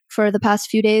binge for the past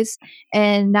few days,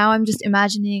 and now I'm just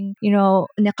imagining,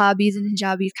 niqabis and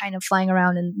hijabis kind of flying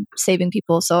around and saving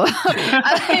people. So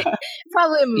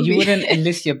probably a movie. You wouldn't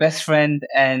enlist your best friend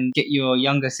and get your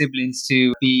younger siblings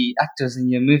to be actors in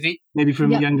your movie? Maybe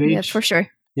from a young age? Yeah, for sure.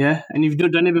 Yeah, and you've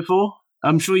not done it before?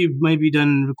 I'm sure you've maybe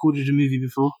recorded a movie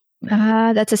before.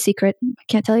 That's a secret. I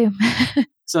can't tell you.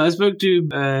 So I spoke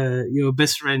to your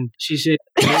best friend. She said,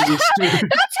 that's how you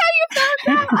found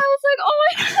out. I was like, oh my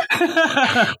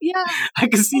God. Yeah. I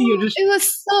can see you just... It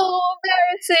was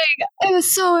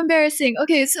so embarrassing.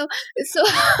 Okay, so this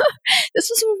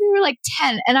was when we were like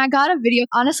 10, and I got a video.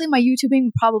 Honestly, my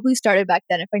YouTubing probably started back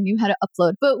then if I knew how to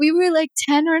upload, but we were like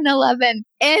 10 or 11,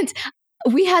 and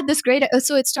we had this great.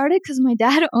 So it started because my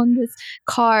dad owned this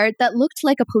car that looked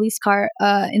like a police car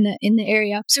in the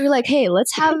area. So we're like, hey,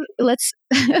 let's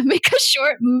make a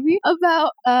short movie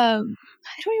about I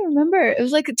don't even remember. It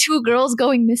was like 2 girls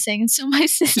going missing, and so my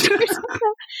sister.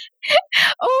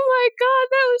 Oh my God,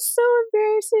 that was so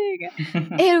embarrassing.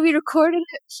 And we recorded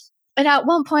it, and at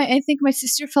one point, I think my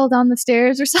sister fell down the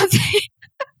stairs or something.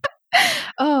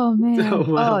 Oh man! Oh,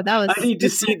 wow. Oh, that was. I need to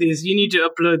see this. You need to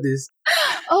upload this.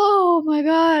 Oh my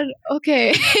God!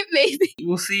 Okay, maybe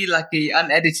we'll see like the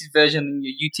unedited version on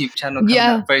your YouTube channel coming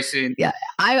out very soon. Yeah,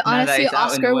 I honestly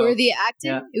Oscar-worthy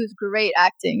acting. Yeah. It was great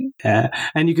acting. Yeah,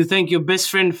 and you can thank your best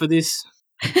friend for this.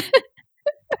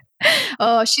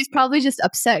 Oh, she's probably just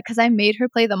upset because I made her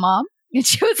play the mom. And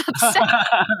she was upset.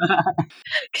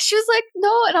 Because she was like,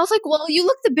 no. And I was like, well, you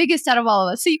look the biggest out of all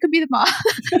of us, so you could be the mom.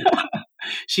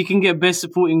 She can get best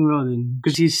supporting role then,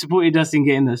 because she supported us in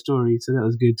getting that story, so that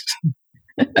was good.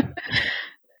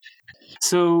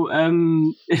 So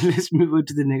let's move on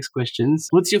to the next questions.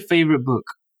 What's your favorite book?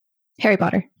 Harry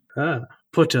Potter.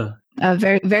 Potter.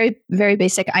 Very, very, very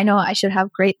basic. I know I should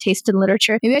have great taste in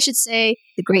literature. Maybe I should say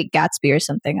The Great Gatsby or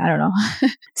something. I don't know.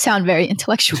 Sound very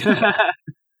intellectual.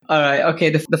 All right.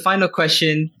 Okay. The final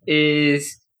question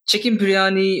is chicken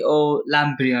biryani or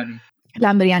lamb biryani?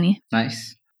 Lamb biryani.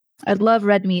 Nice. I love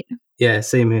red meat. Yeah,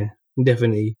 same here.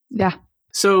 Definitely. Yeah.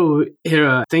 So,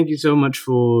 Heraa, thank you so much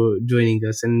for joining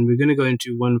us. And we're going to go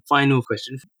into one final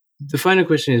question. The final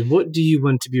question is, what do you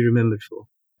want to be remembered for?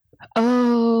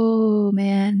 Oh,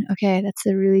 man. Okay, that's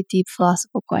a really deep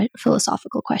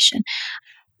philosophical question.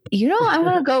 I'm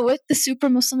going to go with the super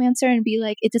Muslim answer and be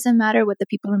like, it doesn't matter what the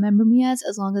people remember me as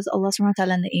long as Allah subhanahu wa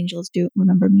ta'ala and the angels do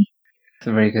remember me. That's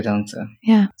a very good answer.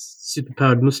 Yeah. Super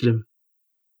powered Muslim.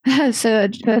 So,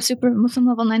 super Muslim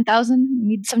level 9,000.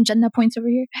 Need some Jannah points over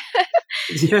here.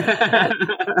 Yeah.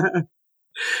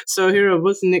 So, Heraa,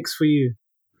 what's next for you?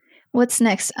 What's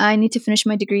next? I need to finish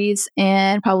my degrees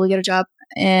and probably get a job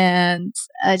and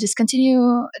just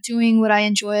continue doing what I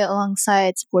enjoy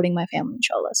alongside supporting my family,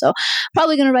 inshallah. So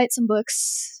probably going to write some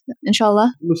books,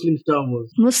 inshallah. Muslim Star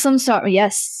Wars. Muslim Star,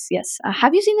 yes.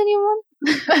 Have you seen the new one?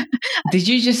 Did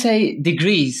you just say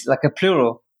degrees, like a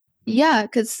plural? Yeah,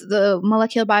 because the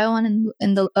molecular bio one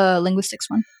and the linguistics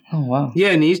one. Oh, wow. Yeah,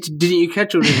 and didn't you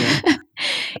catch all of that?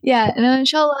 Yeah, no,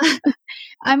 inshallah.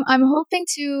 I'm hoping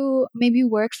to maybe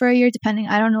work for a year, depending.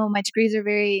 I don't know. My degrees are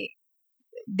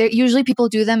usually people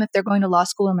do them if they're going to law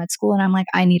school or med school, and I'm like,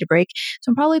 I need a break.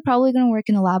 So I'm probably going to work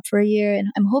in a lab for a year, and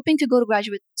I'm hoping to go to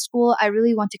graduate school. I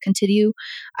really want to continue.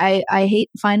 I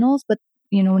hate finals, but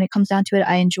when it comes down to it,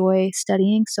 I enjoy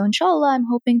studying. So inshallah, I'm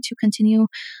hoping to continue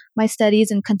my studies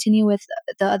and continue with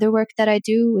the other work that I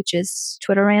do, which is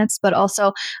Twitter rants, but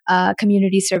also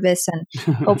community service and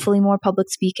hopefully more public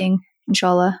speaking,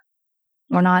 inshallah.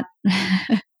 Or not.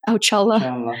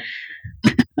 Ouchallah.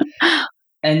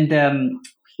 And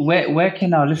where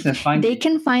can our listeners find you? They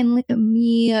can find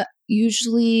me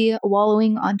usually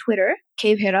wallowing on Twitter,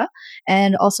 Cave Heraa,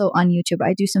 and also on YouTube.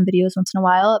 I do some videos once in a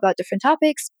while about different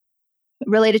topics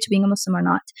related to being a Muslim or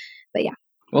not. But yeah.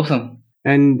 Awesome.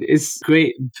 And it's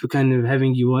great for kind of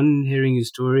having you on, hearing your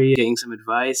story, getting some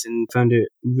advice, and found it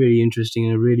really interesting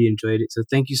and I really enjoyed it. So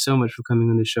thank you so much for coming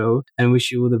on the show and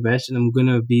wish you all the best. And I'm going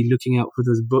to be looking out for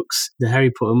those books, the Harry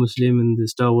Potter Muslim and the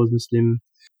Star Wars Muslim.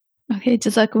 Okay,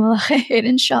 Jazakumullah khair,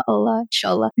 inshallah.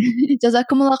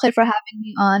 Jazakumullah khair for having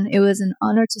me on. It was an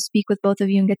honor to speak with both of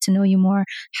you and get to know you more.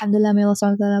 Alhamdulillah, may Allah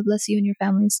subhanahu wa ta'ala bless you and your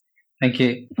families. Thank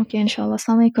you. Okay, inshallah.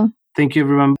 Assalamu alaikum. Thank you,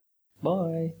 everyone.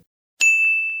 Bye.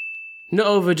 Not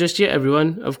over just yet,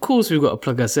 everyone. Of course, we've got to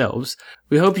plug ourselves.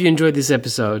 We hope you enjoyed this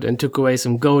episode and took away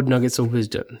some gold nuggets of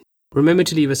wisdom. Remember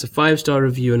to leave us a 5-star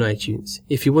review on iTunes.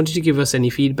 If you wanted to give us any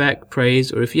feedback,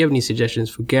 praise, or if you have any suggestions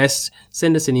for guests,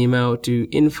 send us an email to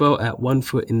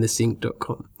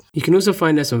info@onefootinthesync.com. You can also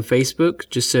find us on Facebook,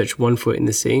 just search One Foot in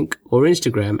the Sink, or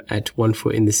Instagram at One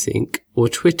Foot in the Sink, or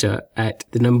Twitter at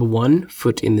 #1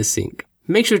 Foot in the Sink.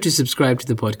 Make sure to subscribe to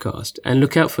the podcast and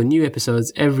look out for new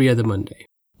episodes every other Monday,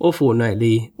 or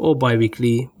fortnightly, or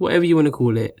bi-weekly, whatever you want to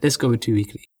call it. Let's go with 2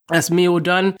 weekly. That's me all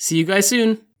done. See you guys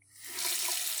soon.